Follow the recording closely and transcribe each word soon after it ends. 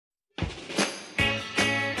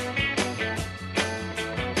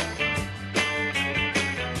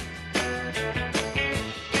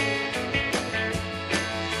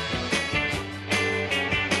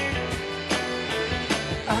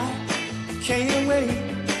can't wait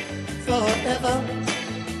forever,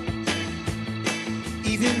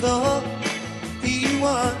 even though you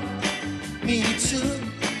want me to.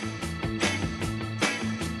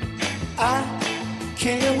 I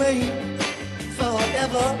can't wait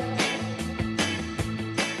forever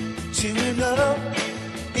to know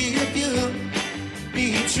if you be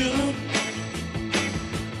true.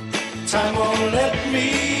 Time won't let me,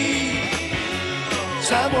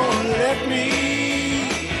 time won't let me,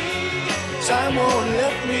 time won't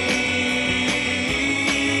let me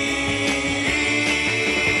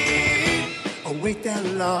wait that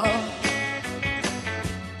long.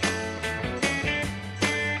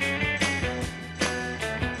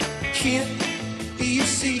 Can't you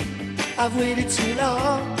see I've waited too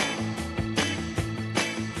long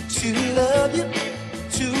to love you,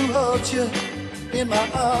 to hold you in my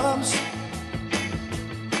arms.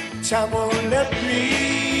 Time won't let me,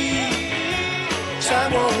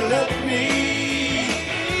 time won't let me,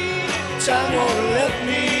 time won't let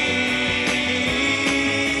me.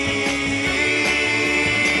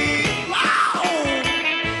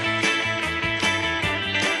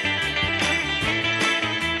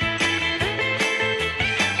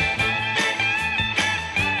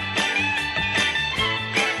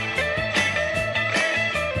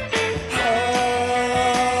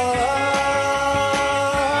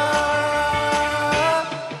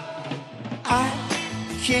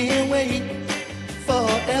 Can't wait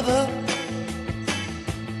forever,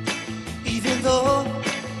 even though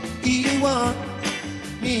you want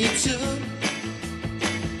me to.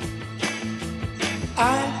 I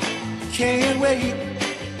can't wait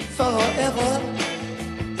forever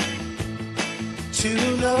to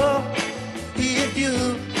know if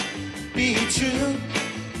you be true.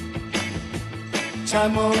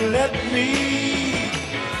 Time won't let me,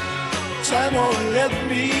 time won't let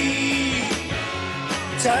me,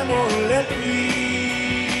 time won't let me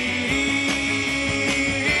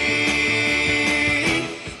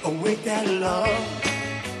wait that long.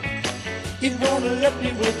 It won't let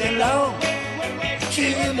me wait that long.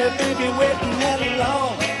 Kill me, baby, waiting that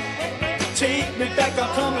long. Take me back, I'm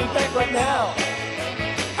coming back right now.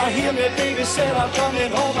 I hear me, baby, said I'm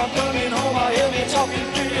coming home, I'm coming home. I hear me talking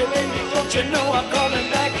to you, baby, don't you know I'm coming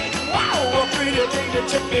back? Wow, pretty baby,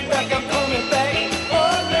 take me back, I'm coming back.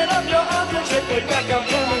 Open up your arms and take me back, I'm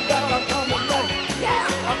coming